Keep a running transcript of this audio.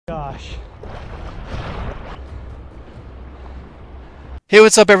Gosh. Hey,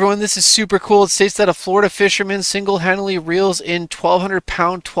 what's up everyone? This is super cool. It states that a Florida fisherman single-handedly reels in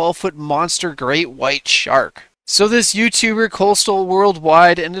 1,200-pound, 12-foot monster great white shark. So this YouTuber, Coastal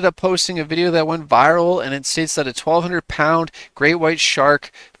Worldwide, ended up posting a video that went viral, and it states that a 1,200-pound great white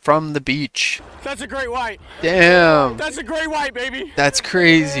shark from the beach. That's a great white. Damn. That's a great white, baby. That's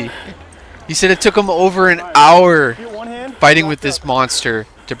crazy. He said it took him over an hour fighting with this monster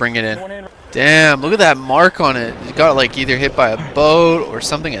to bring it in. Damn, look at that mark on it. It got like either hit by a boat or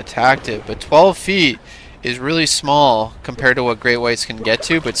something attacked it. But 12 feet is really small compared to what great whites can get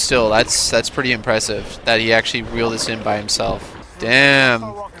to, but still, that's pretty impressive that he actually reeled this in by himself. Damn,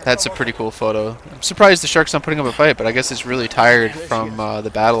 that's a pretty cool photo. I'm surprised the shark's not putting up a fight, but I guess it's really tired from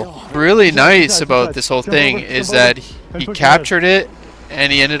the battle. Really nice about this whole thing is that he captured it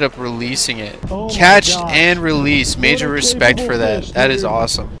and he ended up releasing it. Catch and release. Major respect for that. That is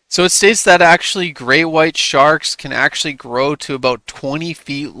awesome. So it states that actually great white sharks can actually grow to about 20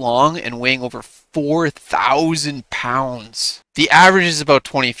 feet long and weighing over 4,000 pounds. The average is about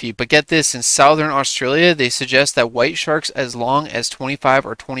 20 feet, but get this, in southern Australia, they suggest that white sharks as long as 25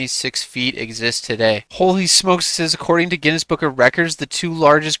 or 26 feet exist today. Holy smokes, it says according to Guinness Book of Records, the two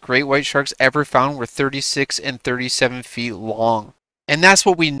largest great white sharks ever found were 36 and 37 feet long. And that's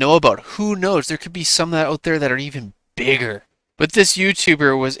what we know about. Who knows? There could be some out there that are even bigger. But this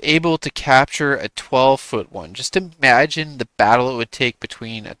YouTuber was able to capture a 12-foot one. Just imagine the battle it would take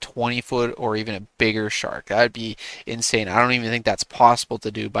between a 20-foot or even a bigger shark. That would be insane. I don't even think that's possible to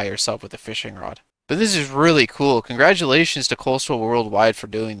do by yourself with a fishing rod. But this is really cool. Congratulations to Coastal Worldwide for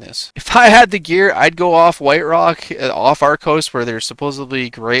doing this. If I had the gear, I'd go off White Rock, off our coast where there's supposedly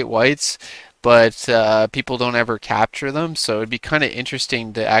great whites, but people don't ever capture them, so it'd be kind of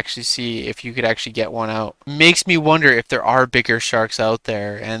interesting to actually see if you could actually get one out. Makes me wonder if there are bigger sharks out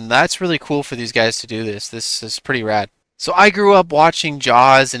there, and that's really cool for these guys to do this. This is pretty rad. So I grew up watching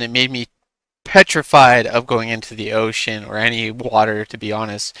Jaws, and it made me petrified of going into the ocean or any water, to be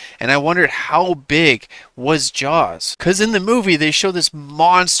honest, and I wondered how big was Jaws, because in the movie they show this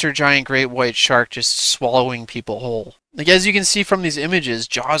monster giant great white shark just swallowing people whole. Like, as you can see from these images,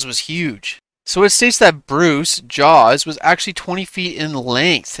 Jaws was huge. So it states that Bruce, Jaws, was actually 20 feet in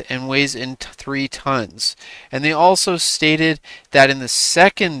length and weighs in 3 tons. And they also stated that in the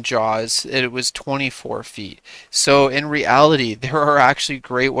second Jaws, it was 24 feet. So in reality, there are actually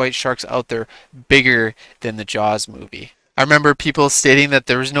great white sharks out there bigger than the Jaws movie. I remember people stating that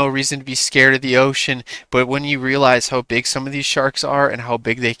there was no reason to be scared of the ocean, but when you realize how big some of these sharks are and how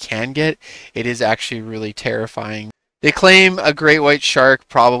big they can get, it is actually really terrifying. They claim a great white shark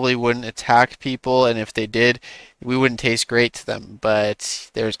probably wouldn't attack people, and if they did, we wouldn't taste great to them,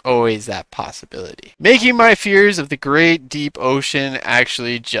 but there's always that possibility. Making my fears of the great deep ocean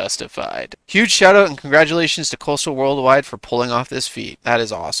actually justified. Huge shout out and congratulations to Coastal Worldwide for pulling off this feat. That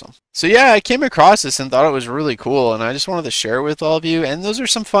is awesome. So yeah, I came across this and thought it was really cool, and I just wanted to share it with all of you, and those are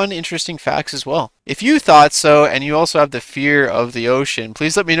some fun, interesting facts as well. If you thought so, and you also have the fear of the ocean,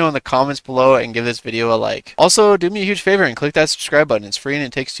 please let me know in the comments below and give this video a like. Also, do me a huge favor and click that subscribe button. It's free and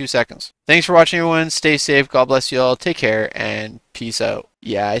it takes 2 seconds. Thanks for watching, everyone. Stay safe. God bless you all. Take care and peace out.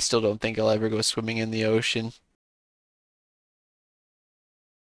 Yeah, I still don't think I'll ever go swimming in the ocean.